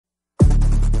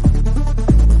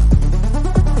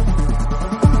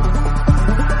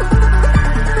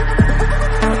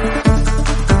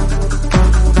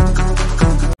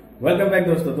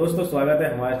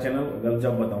Channel gulf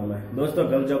job बताऊं मैं। दोस्तों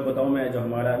गल्फ जॉब बताऊं मैं जो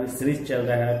हमारा अभी सीरीज चल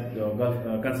रहा है जो गल्फ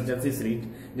कंसल्टेंसी सीरीज,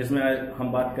 जिसमें आज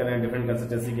हम बात कर रहे हैं डिफरेंट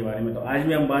कंसल्टेंसी के बारे में। तो आज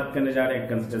भी हम बात करने जा रहे हैं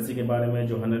कंसल्टेंसी के बारे में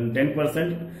जो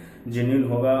 110% जेन्युइन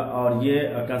होगा और ये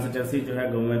कंसल्टेंसी जो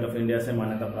है गवर्नमेंट ऑफ इंडिया से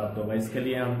मान्यता प्राप्त होगा। इसके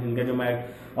लिए हम इनके जो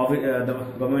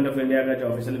गवर्नमेंट ऑफ इंडिया का जो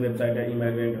ऑफिशियल वेबसाइट है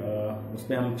इमिग्रेंट, उस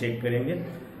पर हम चेक करेंगे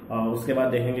और उसके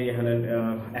बाद देखेंगे ये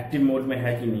 100 एक्टिव मोड में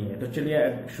है कि नहीं है। तो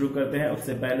चलिए शुरू करते हैं।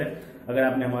 उससे पहले अगर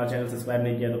आपने हमारा चैनल सब्सक्राइब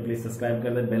नहीं किया तो प्लीज सब्सक्राइब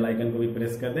कर दे, बेल आइकन को भी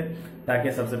प्रेस कर दे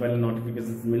ताकि सबसे पहले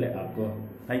नोटिफिकेशन मिले आपको।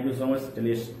 Thank you so much.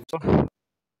 चलिए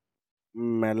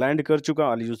मैं लैंड कर चुका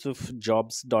हूँ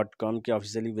aliyusufjobs.com की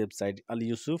ऑफिशियली वेबसाइट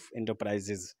यूसुफ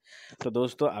एंटरप्राइजेज। तो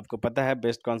दोस्तों आपको पता है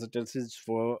best consultancies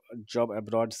for job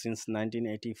abroad since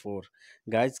 1984।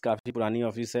 Guys काफ़ी पुरानी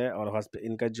ऑफिस है और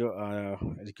इनका जो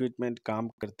रिक्रूटमेंट काम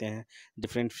करते हैं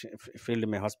डिफरेंट फील्ड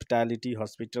में, hospitality,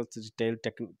 hospitals, retail,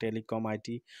 telecom,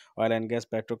 IT, oil and gas,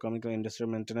 petrochemical,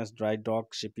 industrial maintenance, dry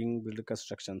dock, shipping, build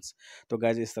constructions. तो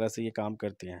गाइस इस तरह से ये काम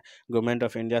करते हैं। गवर्नमेंट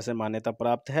ऑफ इंडिया से मान्यता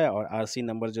प्राप्त है और आरसी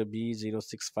नंबर जो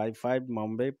B0655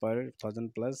 मुंबई पर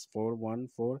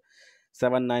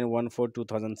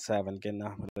 1000+4147914 के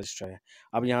नाम रजिस्टर है।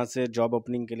 अब यहाँ से जॉब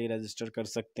ओपनिंग के लिए रजिस्टर कर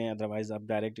सकते हैं, अदरवाइज आप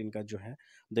डायरेक्ट इनका जो है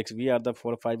देख, we are the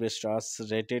 4-5 stars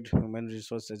rated human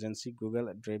resource agency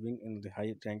Google driving in the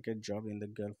high ranked job in the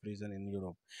gulf reason in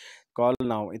Europe. Call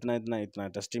now, इतना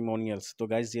टेस्टिमोनियल्स। तो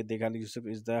गाइज ये देखा Yusuf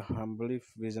is the humbly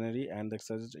visionary and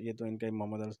ये तो इनका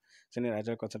Mohammad senior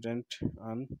ager consultant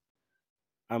on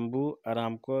Ambu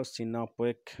Aramco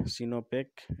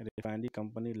Sinopec refinery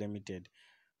company limited.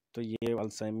 तो ये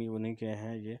अलसैमी उन्हीं के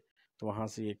हैं ये, तो वहाँ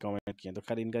से ये कमेंट किए। तो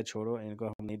खैर इनका छोड़ो, इनको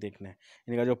हम नहीं देखना है।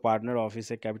 इनका जो पार्टनर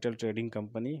ऑफिस है कैपिटल ट्रेडिंग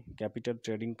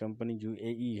कंपनी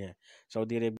UAE है,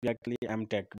 सऊदी अरेबिया के लिए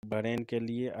एमटेक, बहरीन के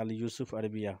लिए अल यूसुफ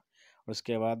अरबिया,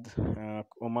 उसके बाद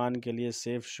ओमान के लिए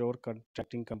सेफ शोर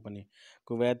कॉन्ट्रैक्टिंग कंपनी,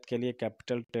 कुवैत के लिए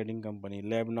कैपिटल ट्रेडिंग कंपनी,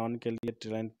 लेबनान के लिए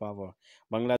ट्रेंट पावर,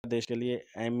 बांग्लादेश के लिए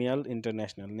एमियल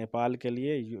इंटरनेशनल, नेपाल के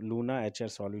लिए लूना HR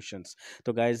सॉल्यूशंस।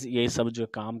 तो गाइज ये सब जो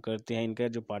काम करते हैं इनका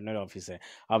जो पार्टनर ऑफिस है।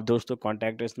 अब दोस्तों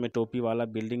कॉन्टैक्ट इसमें टोपी वाला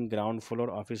building, ground floor,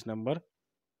 office number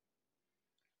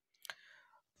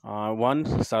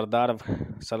 1, Sardar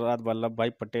Vallabh भाई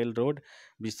पटेल रोड,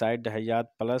 बिसाइड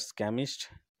हयात plus chemist,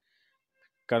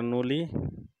 चरनूल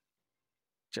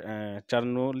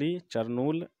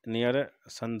near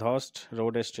संधोस्ट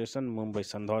road station Mumbai,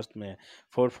 संधोस्ट में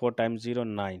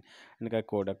 4409 इनका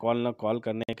कोड है। कॉल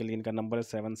करने के लिए इनका नंबर है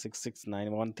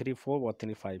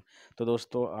 7669134135। तो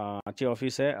दोस्तों अच्छी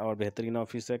ऑफिस है और बेहतरीन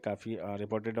ऑफिस है, काफ़ी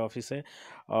रिपोर्टेड ऑफिस है।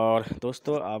 और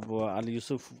दोस्तों अब अल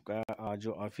यूसुफ का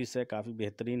जो ऑफिस है काफ़ी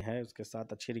बेहतरीन है, उसके साथ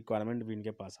अच्छी रिक्वायरमेंट भी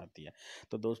इनके पास आती है।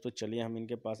 तो दोस्तों चलिए हम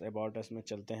इनके पास अबाउट अस में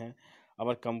चलते हैं।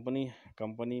 अब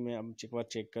कंपनी में हम एक बार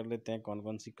चेक कर लेते हैं कौन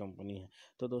कौन सी कंपनी है।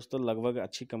 तो दोस्तों लगभग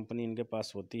अच्छी कंपनी इनके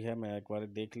पास होती है, मैं एक बार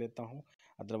देख लेता हूँ।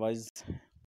 अदरवाइज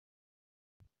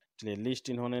चलिए, लिस्ट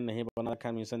इन्होंने नहीं बना रखा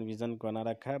है, मिशन विजन बना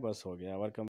रखा है, बस हो गया।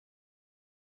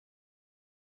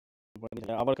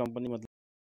 आवर कंपनी मतलब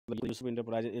Yousuf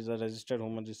Enterprises is a registered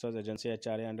human resource agency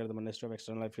HRA under the Ministry of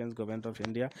External Affairs, Government of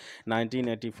India,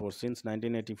 1984. Since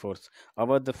 1984,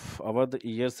 over the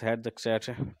years had the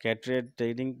catered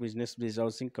trading business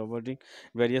resourcing covering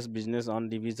various business on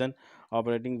division,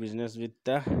 operating business with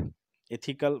the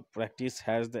ethical practice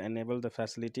has enabled the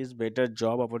facilities better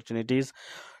job opportunities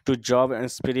to job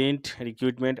aspirant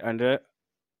recruitment under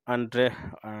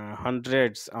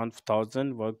hundreds of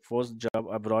thousand workforce job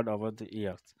abroad over the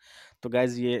years। तो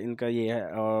guys ये इनका ये है।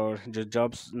 और जो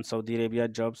jobs Saudi Arabia,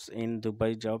 jobs in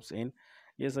Dubai, jobs in,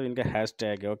 ये सब इनका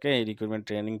हैशटैग है। Okay, recruitment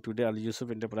training today Al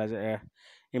Yusuf enterprise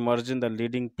emerging the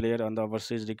leading player on the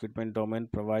overseas recruitment domain,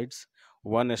 provides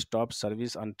one stop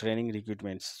service on training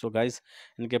recruitments. So guys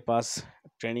इनके पास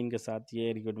training के साथ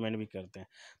ये recruitment भी करते हैं।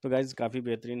 तो गाइज काफ़ी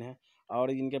बेहतरीन है।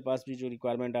 और इनके पास भी जो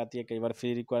रिक्वायरमेंट आती है, कई बार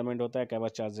फ्री रिक्वायरमेंट होता है, कई बार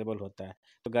चार्जेबल होता है।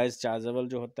 तो गाइज चार्जेबल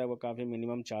जो होता है वो काफ़ी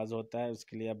मिनिमम चार्ज होता है,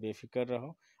 उसके लिए आप बेफिक्र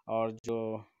रहो। और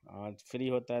जो फ्री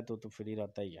होता है तो फ्री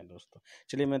रहता ही है दोस्तों।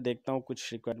 चलिए मैं देखता हूँ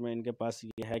कुछ रिक्वायरमेंट इनके पास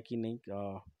ये है कि नहीं,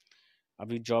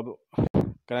 अभी जॉब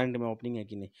करंट में ओपनिंग है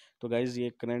कि नहीं। तो गाइज ये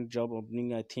current job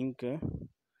opening, I think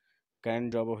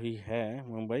current job वही है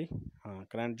मुंबई, हाँ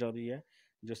करंट जॉब ही है,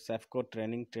 जो सेफको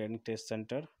ट्रेनिंग टेस्ट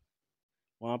सेंटर,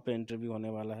 वहाँ पे इंटरव्यू होने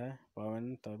वाला है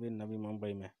पवन तभी नवी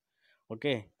मुंबई में।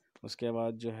 ओके, उसके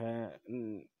बाद जो है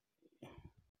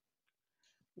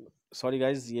सॉरी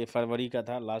गाइज ये फरवरी का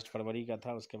था, लास्ट फरवरी का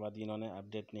था, उसके बाद इन्होंने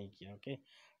अपडेट नहीं किया। ओके,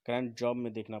 करंट जॉब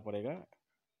में देखना पड़ेगा,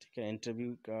 ठीक है।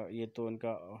 इंटरव्यू का ये तो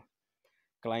इनका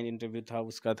क्लाइंट इंटरव्यू था,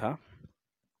 उसका था।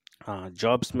 हाँ,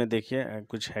 जॉब्स में देखिए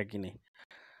कुछ है कि नहीं।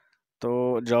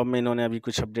 तो जॉब में इन्होंने अभी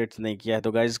कुछ अपडेट्स नहीं किया है।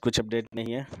 तो गाइज कुछ अपडेट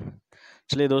नहीं है।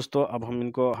 चलिए दोस्तों, अब हम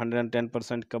इनको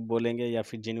 110% कब बोलेंगे या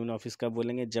फिर जेन्युइन ऑफिस कब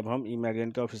बोलेंगे, जब हम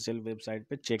इमिग्रेंट के ऑफिशियल वेबसाइट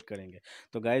पे चेक करेंगे।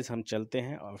 तो गाइज हम चलते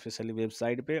हैं ऑफिशियल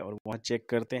वेबसाइट पे और वहाँ चेक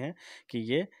करते हैं कि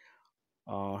ये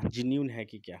जेन्युइन है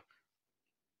कि क्या।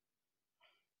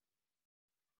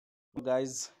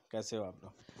 गाइज कैसे हो आप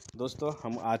लोग। दोस्तों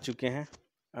हम आ चुके हैं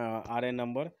RA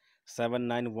नंबर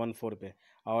 7914 पे,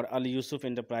 और अल यूसुफ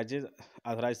इंटरप्राइजेज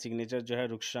ऑथराइज सिग्नेचर जो है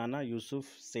रुखसाना यूसुफ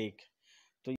शेख।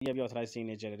 तो ये अभी ऑथराइज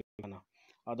सिग्नेचर है रुखसाना।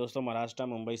 और दोस्तों महाराष्ट्र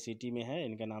मुंबई सिटी में है,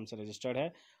 इनका नाम से रजिस्टर्ड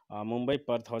है। मुंबई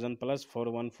पर 1000+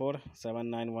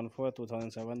 414-7914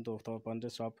 2007 215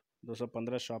 शॉप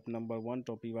 215 शॉप नंबर 1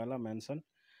 टोपी वाला मैंसन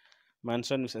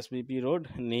SBP रोड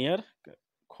नियर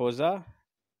खोजा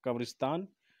कब्रिस्तान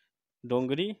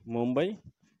डोंगरी मुंबई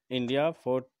इंडिया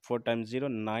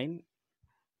 44009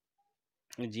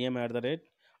 GM@,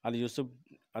 अल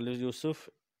यूसुफ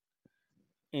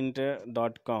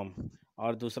इंटर.com।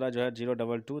 और दूसरा जो है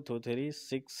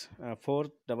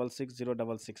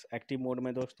 022236466 एक्टिव मोड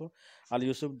में दोस्तों।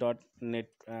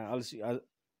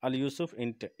 अल यूसुफ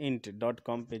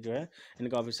इंट.com पे जो है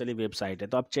इनका ऑफिशियली वेबसाइट है,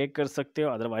 तो आप चेक कर सकते हो।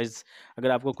 अदरवाइज़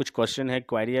अगर आपको कुछ क्वेश्चन है,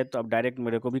 क्वारी है, तो आप डायरेक्ट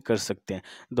मेरे को भी कर सकते हैं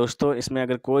दोस्तों। इसमें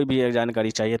अगर कोई भी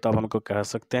जानकारी चाहिए तो आप हमको कह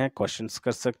सकते हैं, क्वेश्चंस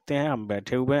कर सकते हैं, हम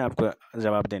बैठे हुए हैं आपको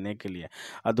जवाब देने के लिए।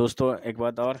 और दोस्तों एक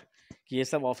बात और कि ये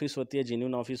सब ऑफिस होती है,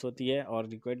 जेन्युइन ऑफिस होती है, और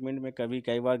रिक्वायरमेंट में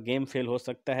कई बार गेम फेल हो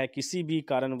सकता है, किसी भी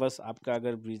कारणवश आपका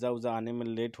अगर वीज़ा वूज़ा आने में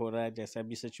लेट हो रहा है, जैसे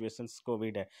अभी सिचुएशंस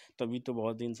कोविड है, तो अभी तो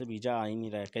बहुत दिन से वीज़ा आ ही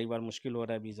नहीं रहा है, कई बार मुश्किल हो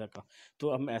रहा है वीज़ा का। तो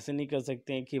हम ऐसे नहीं कर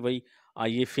सकते हैं कि भाई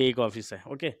ये फेक ऑफिस है।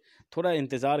 ओके, थोड़ा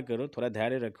इंतज़ार करो, थोड़ा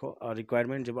धैर्य रखो, और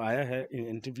रिक्वायरमेंट जब आया है,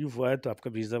 इंटरव्यू हुआ है, तो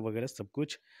आपका वीज़ा वगैरह सब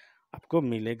कुछ आपको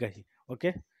मिलेगा ही।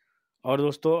 ओके। और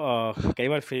दोस्तों कई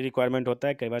बार फ्री रिक्वायरमेंट होता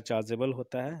है, कई बार चार्जेबल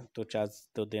होता है, तो चार्ज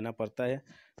तो देना पड़ता है।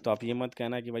 तो आप ये मत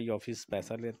कहना कि भाई ऑफिस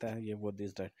पैसा लेता है, ये वो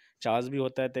दिस दैट। चार्ज भी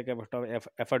होता है, तो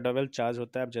एफोर्डेबल चार्ज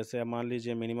होता है। अब जैसे मान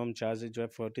लीजिए मिनिमम चार्ज जो है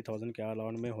 40,000 के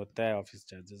अराउंड में होता है office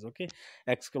charges. Okay,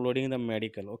 excluding the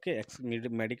medical. Okay,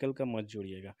 medical का मत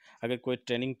जोड़िएगा। अगर कोई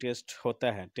ट्रेनिंग टेस्ट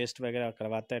होता है, टेस्ट वगैरह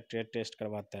करवाता है, ट्रेड टेस्ट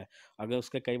करवाता है, अगर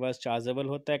उसका कई बार चार्जेबल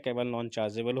होता है, कई बार नॉन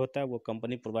चार्जेबल होता है, वो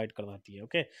कंपनी प्रोवाइड करवाती है।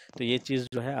 ओके, तो ये चीज़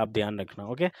जो है आप ध्यान रखना।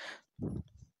 ओके,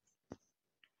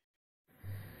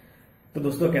 तो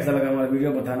दोस्तों कैसा लगा हमारा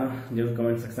वीडियो बताना जरूर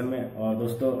कमेंट सेक्शन में। और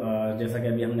दोस्तों जैसा कि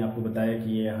अभी हमने आपको बताया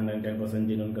कि ये 110%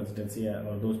 जेन्युइन कंसल्टेंसी है।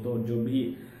 और दोस्तों जो भी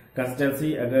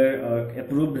कंसल्टेंसी अगर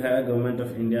अप्रूव्ड है गवर्नमेंट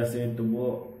ऑफ इंडिया से, तो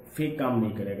वो फेक काम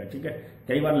नहीं करेगा। ठीक है,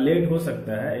 कई बार लेट हो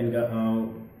सकता है इनका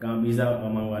काम वीज़ा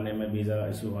मंगवाने में, वीज़ा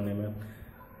इशू होने में,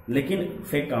 लेकिन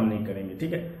फेक काम नहीं करेंगे।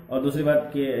 ठीक है, और दूसरी बात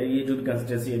कि ये जो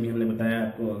कंसल्टेंसी अभी हमने बताया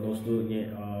आपको दोस्तों, ये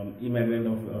इमिग्रेंट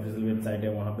ऑफिशियल वेबसाइट है,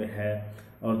 वहाँ पे है।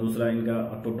 और दूसरा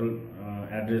इनका टोटल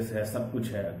एड्रेस है, सब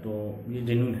कुछ है, तो ये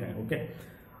जेन्युइन है। ओके,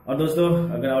 और दोस्तों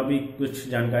अगर और भी कुछ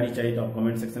जानकारी चाहिए तो आप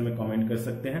कमेंट सेक्शन में कमेंट कर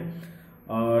सकते हैं।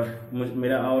 और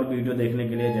मेरा और वीडियो देखने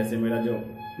के लिए, जैसे मेरा जो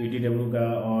PTW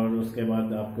का, और उसके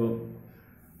बाद आपको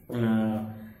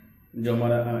जो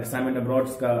हमारा असाइनमेंट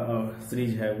अब्रॉड्स का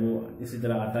सीरीज है, वो इसी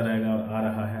तरह आता रहेगा और आ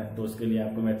रहा है। तो उसके लिए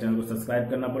आपको मेरे चैनल को सब्सक्राइब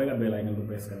करना पड़ेगा, बेल आइकन को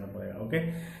प्रेस करना पड़ेगा। Okay,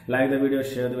 like the video,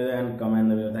 share the video and comment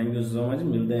the video. Thank you so much.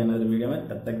 मिलते हैं अगले वीडियो में,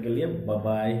 तब तक के लिए बाय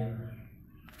बाय।